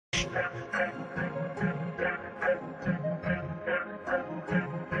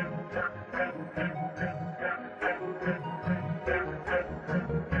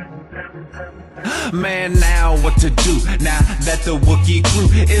Man, now what to do now that the Wookiee crew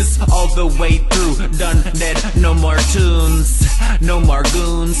is all the way through? Done dead, no more tunes, no more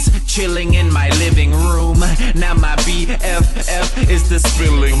goons, chilling in my living room. Now my BFF is the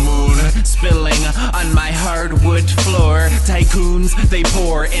spilling moon, spilling on my hardwood floor. Tycoons, they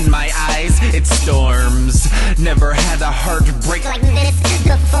pour in my eyes, it storms. Never had a heartbreak like this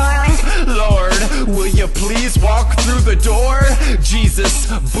before. Lord, will you please walk through the door? Jesus,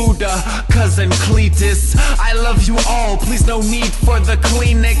 Buddha, cousin Cletus, I love you all, please no need for the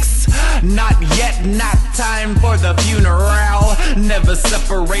Kleenex. Not yet, not time for the funeral. Never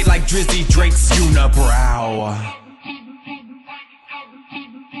separate like Drizzy Drake's unibrow.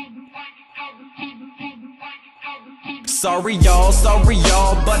 Sorry y'all,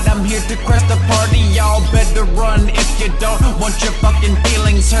 but I'm here to crash the party. Y'all better run if you don't want your fucking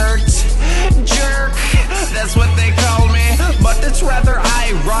feelings hurt. Jerk, that's what they call me, but it's rather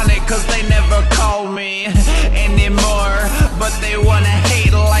ironic cause they never call me anymore. But they wanna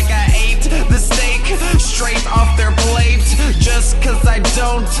hate like I ate the steak straight off their plate. Just cause I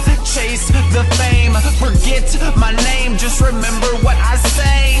don't chase the fame, forget my name, just remember what I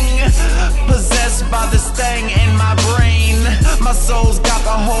sang. Possessed by this thing in my brain, my soul's got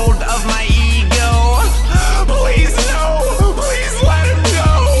a hold of my